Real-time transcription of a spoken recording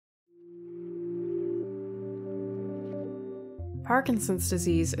Parkinson's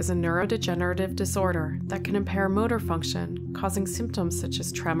disease is a neurodegenerative disorder that can impair motor function, causing symptoms such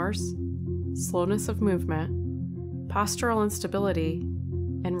as tremors, slowness of movement, postural instability,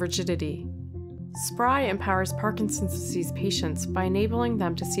 and rigidity. Spry empowers Parkinson's disease patients by enabling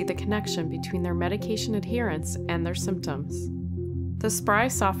them to see the connection between their medication adherence and their symptoms. The Spry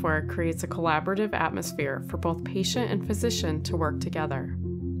software creates a collaborative atmosphere for both patient and physician to work together.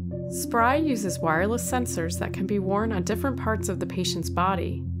 Spry uses wireless sensors that can be worn on different parts of the patient's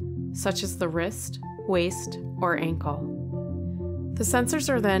body, such as the wrist, waist, or ankle. The sensors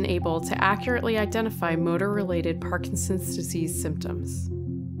are then able to accurately identify motor-related Parkinson's disease symptoms.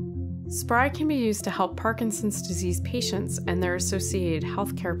 Spry can be used to help Parkinson's disease patients and their associated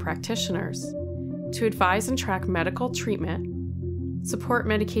healthcare practitioners to advise and track medical treatment, support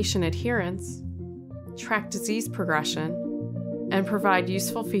medication adherence, track disease progression, and provide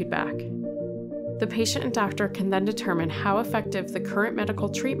useful feedback. The patient and doctor can then determine how effective the current medical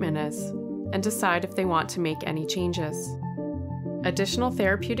treatment is and decide if they want to make any changes. Additional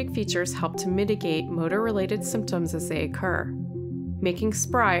therapeutic features help to mitigate motor-related symptoms as they occur, making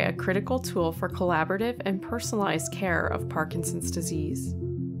Spry a critical tool for collaborative and personalized care of Parkinson's disease.